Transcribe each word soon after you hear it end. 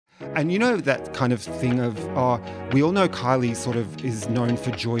And you know that kind of thing of, we all know Kylie sort of is known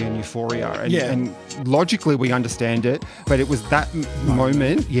for joy and euphoria. And logically we understand it, but it was that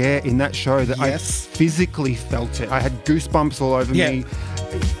moment, in that show that I physically felt it. I had goosebumps all over me.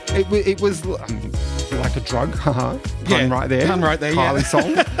 It was like a drug. Pun right there. Pun right there, Kylie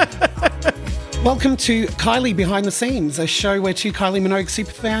song. Welcome to Kylie Behind the Scenes, a show where two Kylie Minogue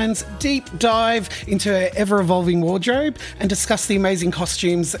superfans deep dive into her ever-evolving wardrobe and discuss the amazing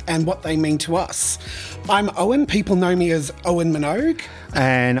costumes and what they mean to us. I'm Owen. People know me as Owen Minogue.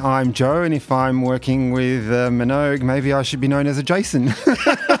 And I'm Joe, and if I'm working with Minogue, maybe I should be known as a Jason.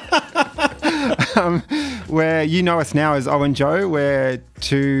 Where you know us now as Owen Joe. We're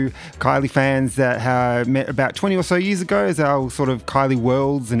two Kylie fans that have met about 20 or so years ago as our sort of Kylie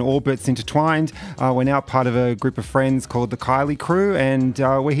worlds and orbits intertwined. We're now part of a group of friends called the Kylie Crew, and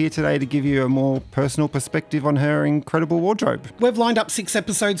we're here today to give you a more personal perspective on her incredible wardrobe. We've lined up 6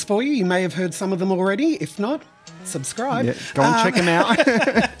 episodes for you. You may have heard some of them already. If not, subscribe. Yeah, go and check them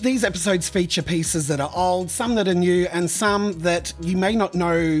out. These episodes feature pieces that are old, some that are new, and some that you may not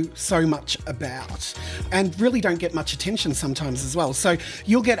know so much about and really don't get much attention sometimes as well. So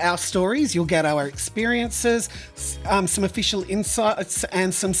you'll get our stories, you'll get our experiences, some official insights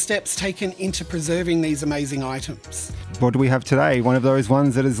and some steps taken into preserving these amazing items. What do we have today? One of those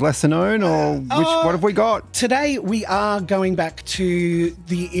ones that is lesser known, or what have we got? Today we are going back to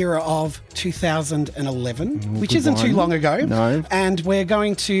the era of 2011, which isn't too long ago. No. And we're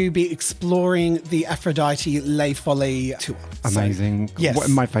going to be exploring the Aphrodite Les Folies tour. Amazing. So, yes.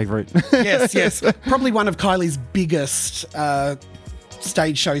 My favourite. Yes. Probably one of Kylie's biggest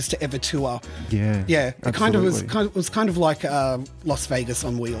stage shows to ever tour. Yeah. It was kind of like Las Vegas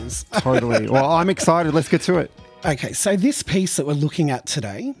on wheels. Totally. Well, I'm excited. Let's get to it. Okay, so this piece that we're looking at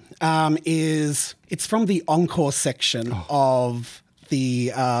today it's from the encore section of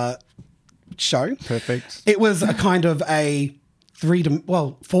the show. Perfect. It was a kind of a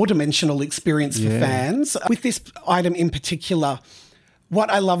 4-dimensional experience for fans. With this item in particular, what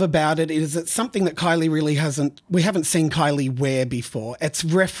I love about it is it's something that Kylie really we haven't seen Kylie wear before. It's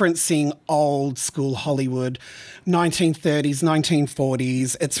referencing old school Hollywood, 1930s,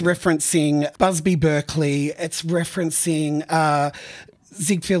 1940s. It's referencing Busby Berkeley. It's referencing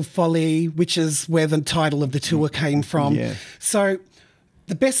Ziegfeld Folly, which is where the title of the tour came from. Yeah. So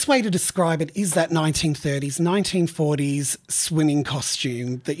the best way to describe it is that 1930s, 1940s swimming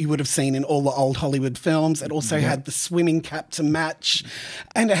costume that you would have seen in all the old Hollywood films. It also had the swimming cap to match,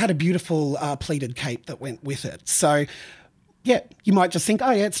 and it had a beautiful pleated cape that went with it. So, you might just think,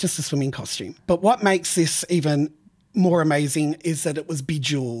 it's just a swimming costume. But what makes this even more amazing is that it was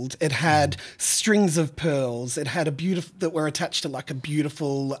bejewelled. It had strings of pearls. It had that were attached to like a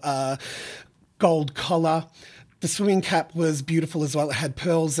beautiful gold collar. The swimming cap was beautiful as well. It had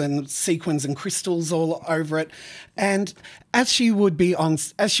pearls and sequins and crystals all over it. And as she was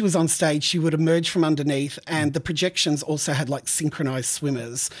on stage, she would emerge from underneath, and the projections also had like synchronized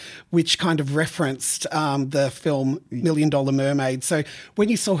swimmers, which kind of referenced the film $1 Million Mermaid. So when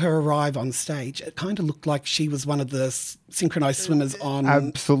you saw her arrive on stage, it kind of looked like she was one of the synchronized swimmers on.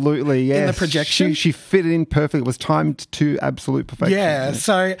 Absolutely, yes. In the projection. She fit in perfectly. It was timed to absolute perfection. Yeah.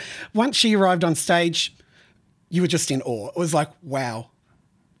 So once she arrived on stage, you were just in awe. It was like, wow,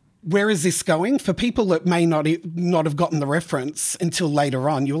 where is this going? For people that may not have gotten the reference until later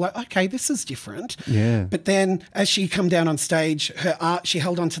on, you were like, okay, this is different. Yeah. But then as she come down on stage, she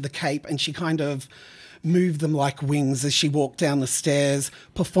held onto the cape and she kind of moved them like wings as she walked down the stairs,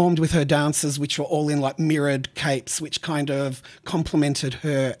 performed with her dancers, which were all in like mirrored capes, which kind of complemented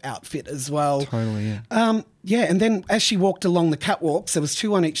her outfit as well. Totally, yeah. And then as she walked along the catwalks, there was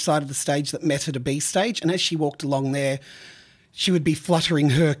 2 on each side of the stage that met at a B stage, and as she walked along there, she would be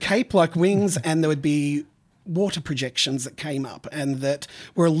fluttering her cape like wings, and there would be water projections that came up and that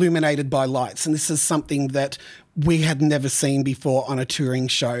were illuminated by lights. And this is something that we had never seen before on a touring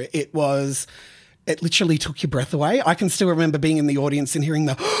show. It literally took your breath away. I can still remember being in the audience and hearing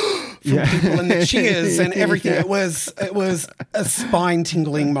the from people and the cheers and everything. It was a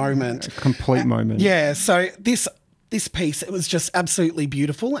spine-tingling moment. A complete moment. Yeah, so this piece, it was just absolutely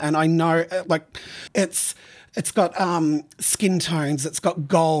beautiful. And I know, it's got skin tones, it's got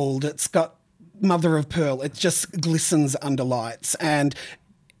gold, it's got mother of pearl. It just glistens under lights. And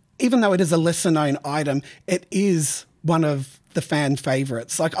even though it is a lesser-known item, it is one of the fan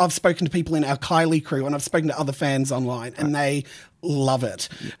favourites. Like, I've spoken to people in our Kylie crew and I've spoken to other fans online and they love it.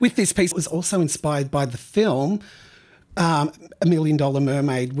 With this piece, it was also inspired by the film A $1 Million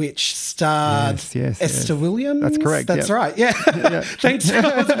Mermaid, which starred Esther Williams. That's correct. That's right. Yeah. Thanks.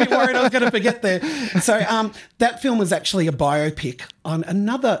 I was a bit worried I was going to forget there. So that film was actually a biopic on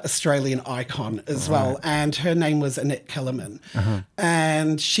another Australian icon as well, and her name was Annette Kellerman.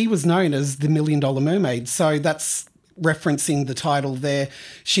 And she was known as the $1 Million Mermaid. So that's referencing the title there.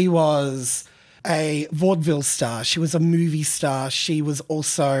 She was a vaudeville star. She was a movie star. She was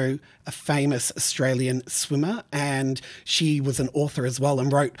also a famous Australian swimmer, and she was an author as well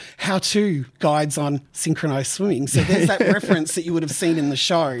and wrote how-to guides on synchronised swimming. So there's that reference that you would have seen in the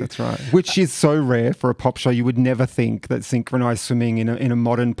show. That's right. Which is so rare for a pop show. You would never think that synchronised swimming in a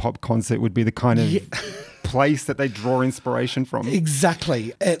modern pop concert would be the kind of place that they draw inspiration from.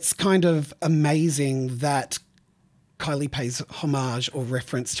 Exactly. It's kind of amazing that Kylie pays homage or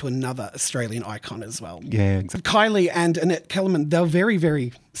reference to another Australian icon as well. Yeah, exactly. Kylie and Annette Kellerman, they're very,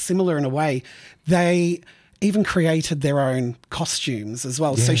 very similar in a way. They even created their own costumes as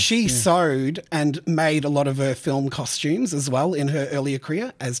well. So she sewed and made a lot of her film costumes as well in her earlier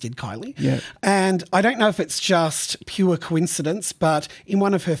career, as did Kylie. Yeah. And I don't know if it's just pure coincidence, but in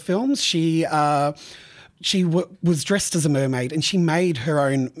one of her films, she was dressed as a mermaid, and she made her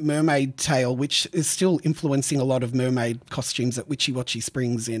own mermaid tail, which is still influencing a lot of mermaid costumes at Witchy Watchy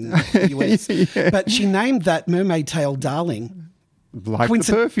Springs in the US. But she named that mermaid tail Darling. Like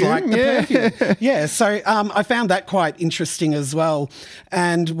the perfume. Yeah, so I found that quite interesting as well.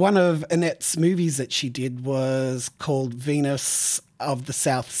 And one of Annette's movies that she did was called Venus of the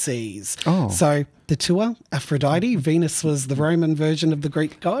South Seas. Oh. So the tour, Aphrodite, Venus was the Roman version of the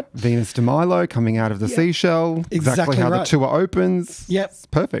Greek god. Venus de Milo coming out of the seashell. Exactly how the tour opens. Yep. It's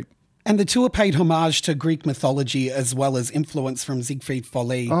perfect. And the tour paid homage to Greek mythology as well as influence from Siegfried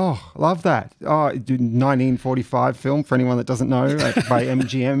Folly. Oh, love that. Oh, 1945 film, for anyone that doesn't know, by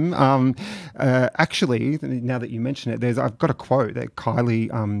MGM. Actually, now that you mention it, I've got a quote that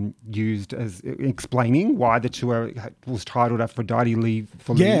Kylie used as explaining why the tour was titled Aphrodite Les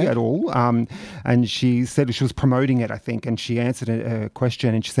Folies at all. And she said she was promoting it, I think, and she answered a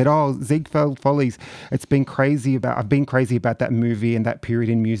question and she said, Ziegfeld Follies, I've been crazy about that movie and that period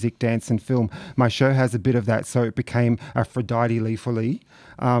in music, dance and film. My show has a bit of that, so it became Aphrodite Les Folies.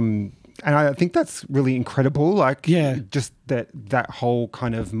 And I think that's really incredible. Just that whole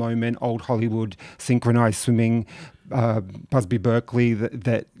kind of moment, old Hollywood, synchronized swimming, Busby Berkeley,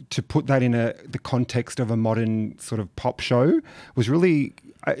 that to put that in the context of a modern sort of pop show was really,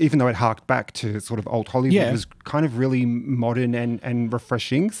 even though it harked back to sort of old Hollywood, it was kind of really modern and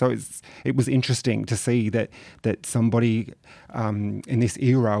refreshing. So it was interesting to see that somebody in this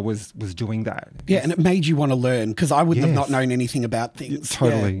era was doing that. Yeah, and it made you want to learn, because I wouldn't have not known anything about things.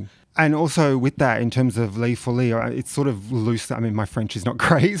 Totally. Yeah. And also with that, in terms of Les Folies, it's sort of loose. I mean, my French is not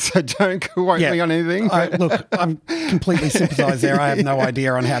great, so don't quote me on anything. Look, I'm completely sympathise there. I have no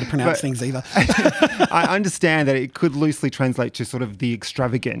idea on how to pronounce things either. I understand that it could loosely translate to sort of the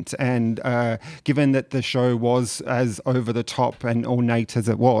extravagant. And given that the show was as over the top and ornate as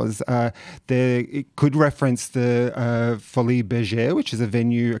it was, it could reference the Folies Bergère, which is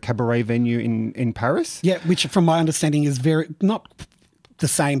a cabaret venue in Paris. Yeah, which from my understanding is not the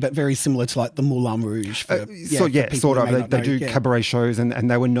same, but very similar to like the Moulin Rouge. Sort of. They do cabaret shows,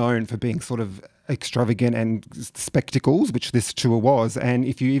 and they were known for being sort of extravagant and spectacles, which this tour was. And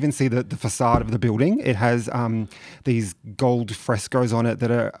if you even see the facade of the building, it has these gold frescoes on it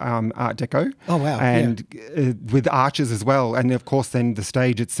that are Art Deco. Oh, wow. And with arches as well. And of course, then the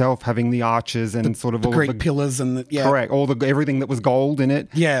stage itself having the arches and sort of the all Greek of the pillars and correct, everything that was gold in it.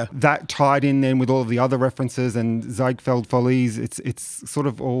 Yeah. That tied in then with all of the other references and Ziegfeld Follies, it's sort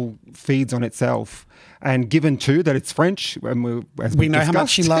of all feeds on itself. And given too that it's French, and we know how much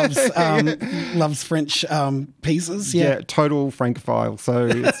she loves loves French pieces. Yeah, total Francophile. So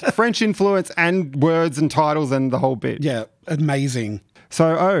it's French influence and words and titles and the whole bit. Yeah, amazing.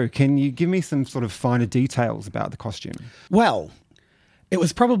 So, can you give me some sort of finer details about the costume? Well, it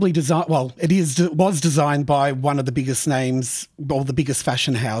was probably designed. Well, was designed by one of the biggest names, or the biggest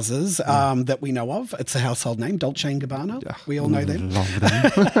fashion houses that we know of. It's a household name, Dolce and Gabbana. We all know them. Love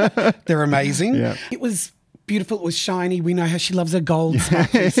them. They're amazing. Yeah. It was beautiful. It was shiny. We know how she loves her gold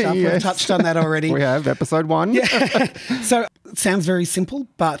stuff. Yes. We've touched on that already. We have episode 1. Yeah. So it sounds very simple,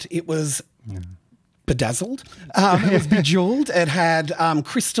 but it was bedazzled. It was bejewelled. It had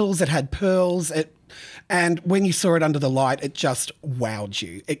crystals. It had pearls. And when you saw it under the light, it just wowed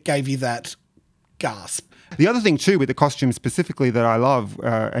you. It gave you that gasp. The other thing too with the costume specifically that I love,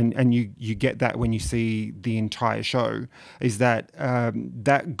 and you get that when you see the entire show, is that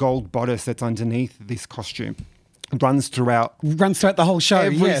that gold bodice that's underneath this costume. runs throughout the whole show.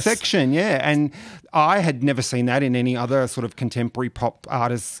 Every section, yeah. And I had never seen that in any other sort of contemporary pop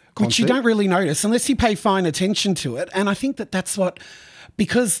artist concert. Which you don't really notice unless you pay fine attention to it. And I think that's what...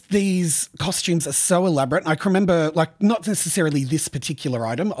 Because these costumes are so elaborate, I can remember, like, not necessarily this particular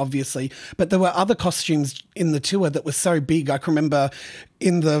item, obviously, but there were other costumes in the tour that were so big. I can remember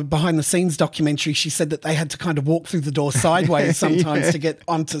in the behind-the-scenes documentary, she said that they had to kind of walk through the door sideways sometimes to get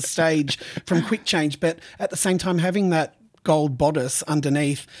onto stage from quick change. But at the same time, having that gold bodice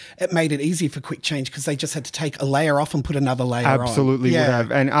underneath, it made it easy for quick change because they just had to take a layer off and put another layer on. Absolutely would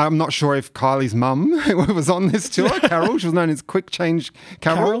have. And I'm not sure if Kylie's mum was on this tour, Carol. She was known as Quick Change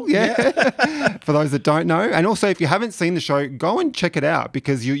Carol. Yeah. For those that don't know. And also, if you haven't seen the show, go and check it out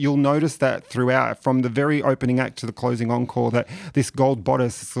because you'll notice that throughout, from the very opening act to the closing encore, that this gold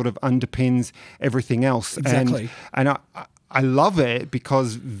bodice sort of underpins everything else. Exactly. And I love it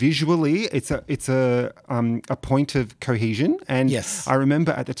because visually it's a point of cohesion. And yes. I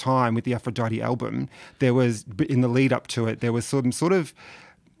remember at the time with the Aphrodite album, there was, in the lead up to it, there was some sort of,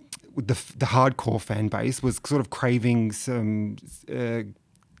 the hardcore fan base was sort of craving some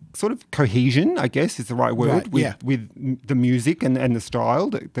sort of cohesion, I guess is the right word, with the music and the style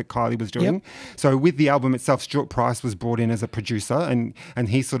that Kylie was doing. Yep. So with the album itself, Stuart Price was brought in as a producer and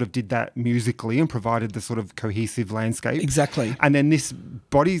he sort of did that musically and provided the sort of cohesive landscape. Exactly. And then this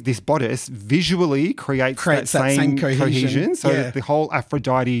bodice visually creates that same cohesion. So the whole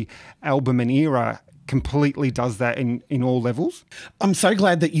Aphrodite album and era completely does that in all levels. I'm so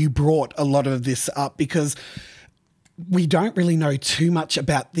glad that you brought a lot of this up because we don't really know too much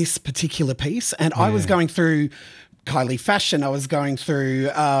about this particular piece. And I was going through Kylie fashion. I was going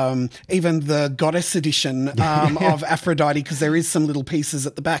through even the goddess edition of Aphrodite because there is some little pieces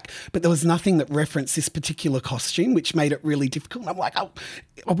at the back, but there was nothing that referenced this particular costume, which made it really difficult. And I'm like, oh,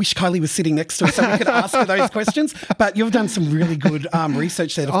 I wish Kylie was sitting next to us so we could ask her those questions. But you've done some really good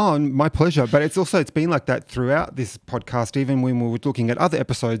research there. Oh, my pleasure. But it's been like that throughout this podcast, even when we were looking at other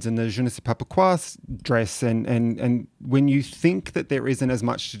episodes in the Je ne sais pas pourquoi dress. And when you think that there isn't as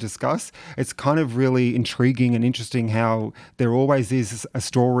much to discuss, it's kind of really intriguing and interesting how there always is a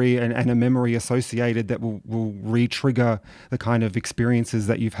story and a memory associated that will re-trigger the kind of experiences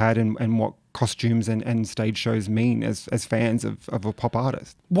that you've had and what costumes and stage shows mean as fans of a pop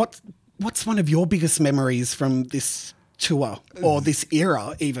artist. What's one of your biggest memories from this tour or this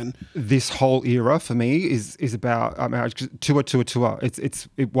era even? This whole era for me is about tour. It's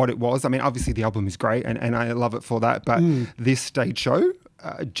what it was. I mean, obviously the album is great and I love it for that, but this stage show,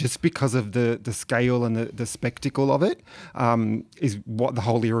 just because of the scale and the spectacle of it, is what the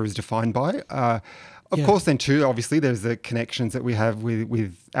whole era is defined by. Of course, then too, obviously, there's the connections that we have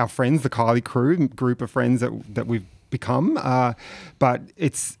with our friends, the Kylie crew, group of friends that we've become. But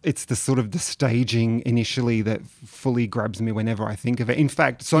it's the sort of the staging initially that fully grabs me whenever I think of it. In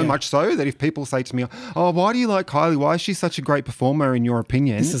fact, so much so that if people say to me, oh, why do you like Kylie? Why is she such a great performer in your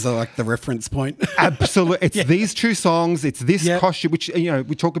opinion? This is like the reference point. Absolutely. It's these two songs, it's this costume, which,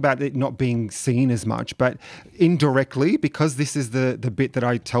 we talk about it not being seen as much, but indirectly, because this is the bit that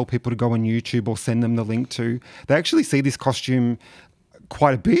I tell people to go on YouTube or send them the link to, they actually see this costume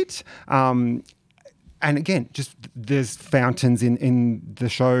quite a bit. And again, just there's fountains in the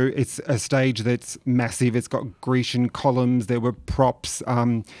show. It's a stage that's massive. It's got Grecian columns. There were props.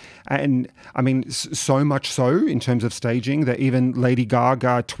 And I mean, so much so in terms of staging that even Lady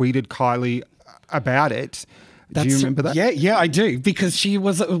Gaga tweeted Kylie about it. Do you remember that? Yeah, I do. Because she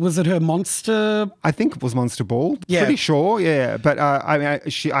was it her Monster? I think it was Monster Ball. Yeah. Pretty sure, yeah. But I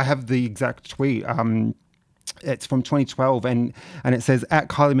have the exact tweet. It's from 2012 and it says, at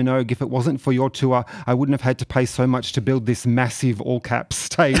Kylie Minogue, if it wasn't for your tour, I wouldn't have had to pay so much to build this massive all caps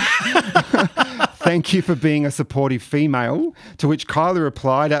stage. Thank you for being a supportive female. To which Kylie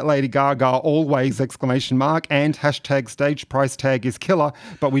replied, at Lady Gaga, always, ! And hashtag stage price tag is killer,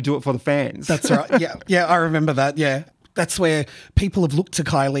 but we do it for the fans. That's right. Yeah, I remember that. Yeah. That's where people have looked to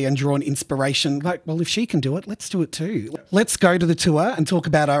Kylie and drawn inspiration. Like, well, if she can do it, let's do it too. Let's go to the tour and talk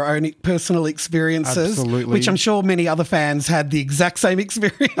about our own personal experiences. Absolutely. Which I'm sure many other fans had the exact same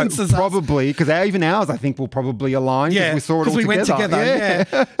experience as probably, because even ours, I think, will probably align because we saw it all together. Because we went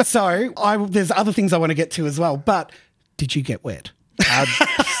together, yeah. So there's other things I want to get to as well. But did you get wet?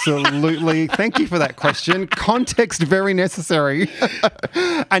 Absolutely. Thank you for that question. Context very necessary.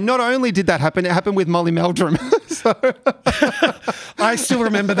 And not only did that happen, it happened with Molly Meldrum. So I still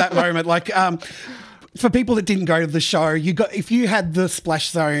remember that moment. Like, for people that didn't go to the show, if you had the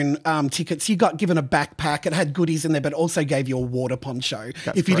Splash Zone tickets, you got given a backpack. It had goodies in there, but also gave you a water poncho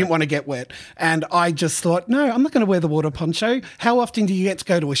if you didn't want to get wet. And I just thought, no, I'm not going to wear the water poncho. How often do you get to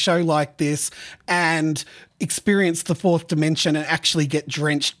go to a show like this and experience the fourth dimension and actually get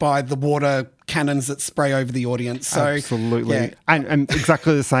drenched by the water cannons that spray over the audience? So, absolutely. Yeah. And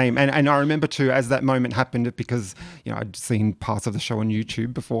exactly the same. And I remember too, as that moment happened, because, you know, I'd seen parts of the show on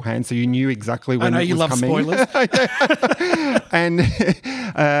YouTube beforehand, so you knew exactly when it was coming. I know you love spoilers. And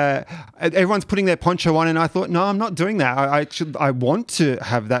everyone's putting their poncho on, and I thought, no, I'm not doing that. I want to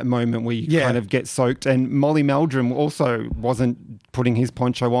have that moment where you kind of get soaked. And Molly Meldrum also wasn't putting his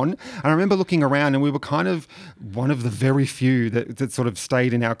poncho on. And I remember looking around, and we were kind of one of the very few that sort of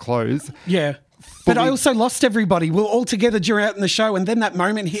stayed in our clothes. Yeah. But I also lost everybody. We were all together during the show, and then that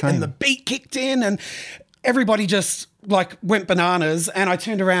moment hit and the beat kicked in and everybody just like went bananas, and I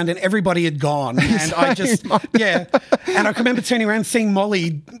turned around and everybody had gone. And I just, and I can remember turning around seeing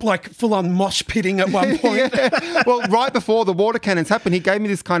Molly like full on mosh pitting at one point. Well, right before the water cannons happened, he gave me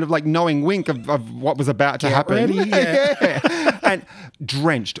this kind of like knowing wink of what was about to happen. Ready, And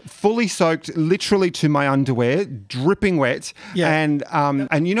drenched, fully soaked, literally to my underwear, dripping wet. Yeah.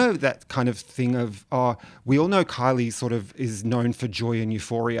 And you know that kind of thing of, we all know Kylie sort of is known for joy and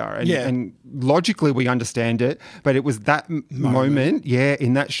euphoria. And logically we understand it, but it was that moment,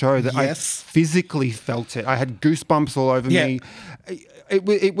 in that show that I physically felt it. I had goosebumps all over me.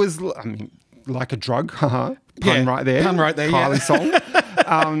 It was, I mean, like a drug, pun right there. Pun right there, Kylie song.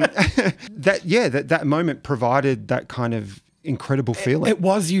 That moment provided that kind of incredible feeling. It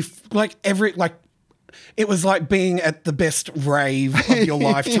was it was like being at the best rave of your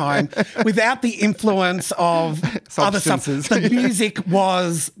lifetime without the influence of other substances. The music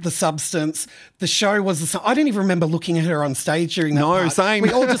was the substance. The show was I don't even remember looking at her on stage during that part. Same.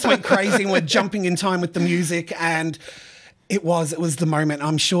 We all just went crazy and we're jumping in time with the music, and it was the moment.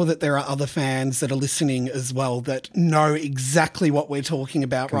 I'm sure that there are other fans that are listening as well that know exactly what we're talking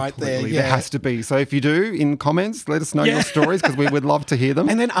about right there. There has to be. So if you do, in comments, let us know your stories, because we would love to hear them.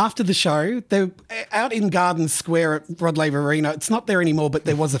 And then after the show, they're out in Garden Square at Rod Laver Arena. It's not there anymore, but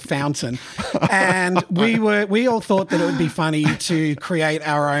there was a fountain. And we all thought that it would be funny to create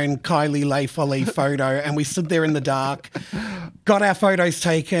our own Kylie Les Folies photo. And we stood there in the dark, got our photos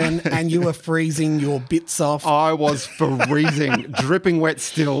taken, and you were freezing your bits off. I was freezing, dripping wet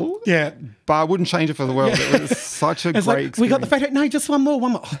still. Yeah. But I wouldn't change it for the world. It was such a great experience. We got the photo. No, just one more.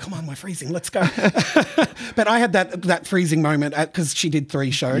 Oh, come on, we're freezing. Let's go. But I had that freezing moment because she did 3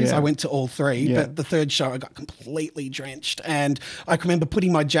 shows. Yeah. I went to all 3. Yeah. But the 3rd show, I got completely drenched. And I can remember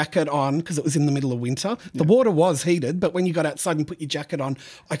putting my jacket on because it was in the middle of winter. The water was heated, but when you got outside and put your jacket on,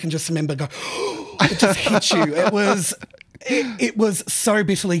 I can just remember it just hit you. It was so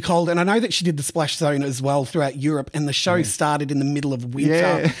bitterly cold. And I know that she did the Splash Zone as well throughout Europe, and the show started in the middle of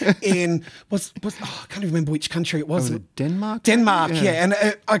winter in I can't even remember which country it was. Was it Denmark? Denmark, yeah.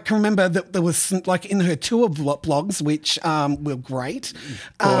 And I can remember that there was some, like in her tour blogs, which were great.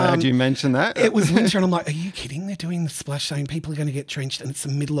 Glad you mentioned that. It was winter, and I'm like, are you kidding? They're doing the Splash Zone. People are going to get drenched, and it's the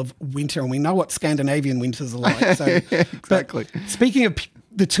middle of winter, and we know what Scandinavian winters are like. So, exactly. But speaking of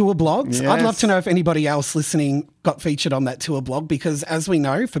the tour blogs, yes. I'd love to know if anybody else listening got featured on that tour blog, because as we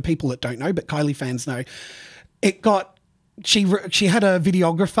know, for people that don't know, but Kylie fans know, she had a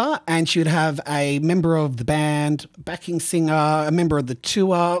videographer, and she would have a member of the band, backing singer, a member of the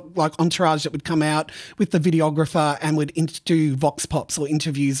tour, like entourage that would come out with the videographer and would do vox pops or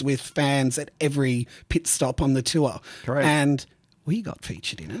interviews with fans at every pit stop on the tour. Correct. And we got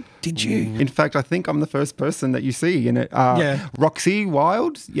featured in it. Did you? In fact, I think I'm the first person that you see in it. Roxy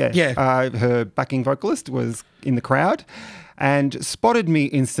Wilde, her backing vocalist was in the crowd and spotted me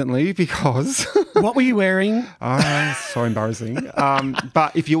instantly because... What were you wearing? So embarrassing.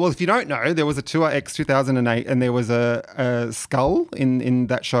 But if you don't know, there was a Tour X 2008, and there was a skull in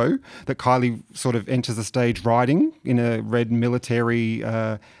that show that Kylie sort of enters the stage riding in a red military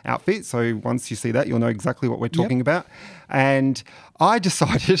outfit. So once you see that, you'll know exactly what we're talking about. And I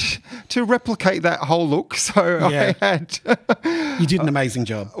decided to replicate that whole look. So I had... You did an amazing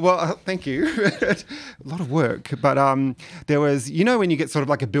job. Well, thank you. A lot of work. But there was, when you get sort of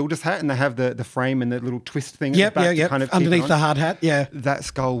like a builder's hat and they have the frame and the little twist thing Yep. kind of underneath the hard hat, That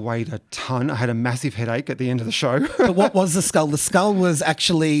skull weighed a ton. I had a massive headache at the end of the show. But what was the skull? The skull was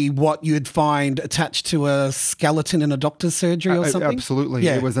actually what you'd find attached to a skeleton in a doctor's surgery or something? Absolutely.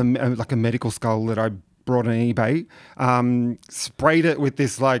 Yeah. It was like a medical skull that I brought on eBay, sprayed it with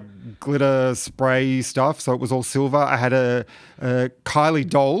this like glitter spray stuff, so it was all silver. I had a Kylie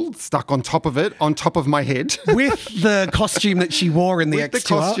doll stuck on top of it, on top of my head. With the costume that she wore in the X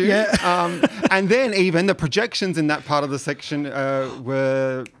Tour. Yeah. And then even the projections in that part of the section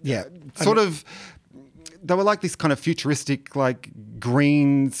were sort of... They were like this kind of futuristic, like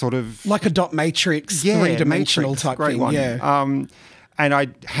green sort of... Like a dot matrix, three-dimensional type great thing. One. Yeah. And I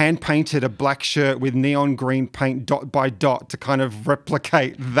hand-painted a black shirt with neon green paint dot by dot to kind of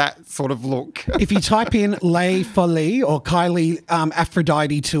replicate that sort of look. If you type in Les Folies or Kylie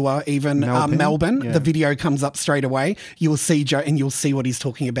Aphrodite Tour, even Melbourne, the video comes up straight away. You'll see Joe and you'll see what he's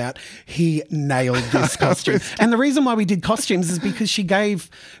talking about. He nailed this costume. And the reason why we did costumes is because she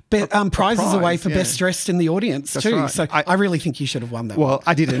gave prizes away for best dressed in the audience too. Right. So I really think you should have won that one.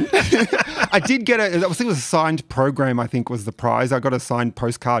 I didn't. I did get it was a signed program, I think was the prize. I got a signed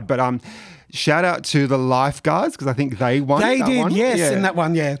postcard. But shout out to the lifeguards because I think they won. They did, yes, in that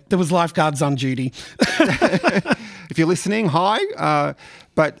one, yeah. There was lifeguards on duty. If you're listening, hi.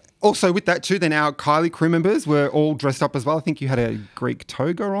 But also with that too, then our Kylie crew members were all dressed up as well. I think you had a Greek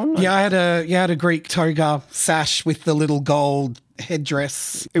toga on. Yeah, I had a Greek toga sash with the little gold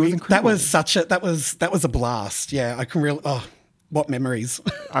headdress. It was incredible. That was a blast. Yeah, I can really what memories.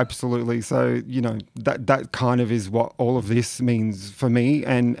 Absolutely. So, that kind of is what all of this means for me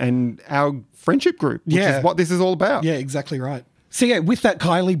and our friendship group, which is what this is all about. Yeah, exactly right. So yeah, with that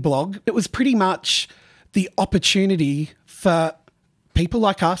Kylie blog, it was pretty much the opportunity for people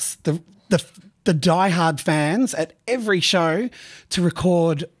like us, the diehard fans at every show to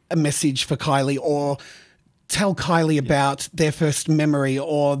record a message for Kylie or tell Kylie about their first memory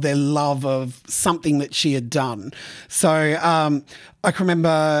or their love of something that she had done. So I can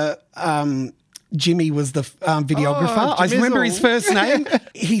remember Jimmy was the videographer. I remember his first name.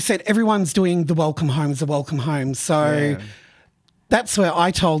 He said, everyone's doing the welcome home. So that's where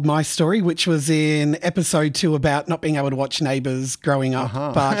I told my story, which was in episode 2 about not being able to watch Neighbours growing up.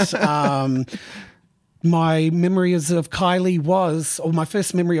 But my memories of Kylie my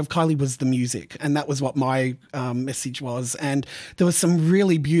first memory of Kylie was the music, and that was what my message was. And there was some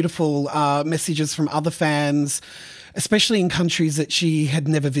really beautiful messages from other fans, especially in countries that she had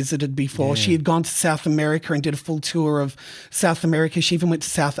never visited before. Yeah. She had gone to South America and did a full tour of South America. She even went to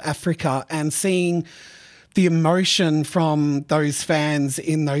South Africa, and seeing the emotion from those fans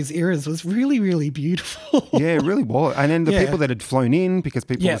in those eras was really, really beautiful. Yeah, it really was. And then the people that had flown in, because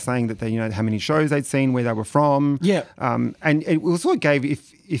people were saying that they, how many shows they'd seen, where they were from. Yeah. And it also gave,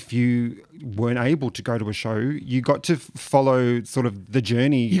 if you weren't able to go to a show, you got to follow sort of the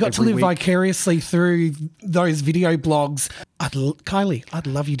journey. You got to live vicariously through those video blogs. Kylie, I'd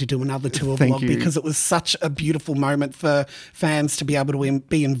love you to do another tour blog because it was such a beautiful moment for fans to be able to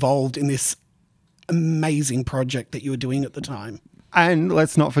be involved in this amazing project that you were doing at the time. And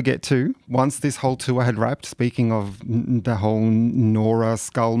let's not forget too, once this whole tour had wrapped, speaking of the whole Nora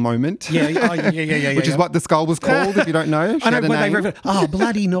skull moment. Yeah. Which is what the skull was called, if you don't know. I know when they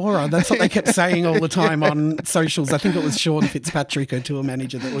bloody Nora. That's what they kept saying all the time on socials. I think it was Sean Fitzpatrick, our tour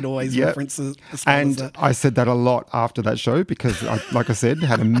manager, that would always reference the skull. And I said that a lot after that show because, like I said,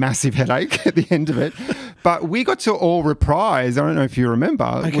 had a massive headache at the end of it. But we got to all reprise, I don't know if you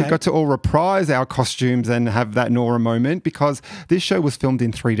remember, we got to all reprise our costumes and have that Nora moment because this show was filmed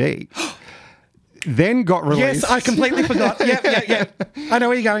in 3D. Then got released. Yes, I completely forgot. Yeah. I know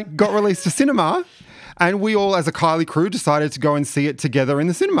where you're going. Got released to cinema, and we all, as a Kylie crew, decided to go and see it together in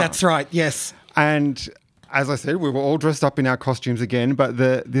the cinema. That's right, yes. And as I said, we were all dressed up in our costumes again, but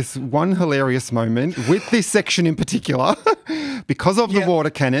this one hilarious moment with this section in particular, because of the water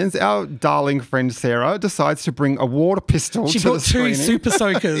cannons, our darling friend Sarah decides to bring a water pistol to the screening. She brought 2 super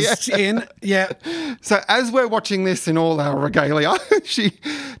soakers in. Yeah. So as we're watching this in all our regalia, she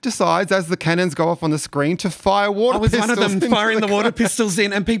decides, as the cannons go off on the screen, to fire water pistols. I was one of them firing the water pistols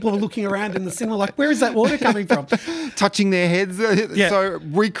in, and people were looking around in the cinema like, where is that water coming from? Touching their heads. Yeah. So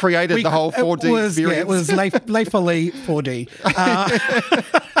recreated the whole 4D experience. Yeah, it was Les Folies 4D.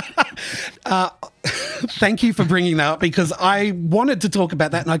 Thank you for bringing that up because I wanted to talk about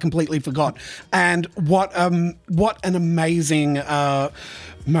that and I completely forgot. And what an amazing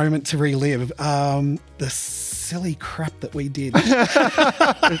moment to relive. The silly crap that we did.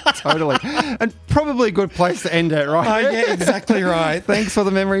 Totally. And probably a good place to end it, right? Yeah, exactly right. Thanks for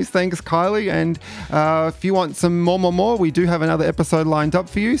the memories. Thanks, Kylie. And if you want some more, we do have another episode lined up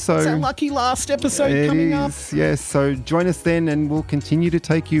for you. So it's our lucky last episode coming up. Yes. So join us then and we'll continue to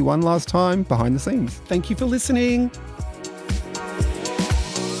take you one last time behind the scenes. Thank you for listening.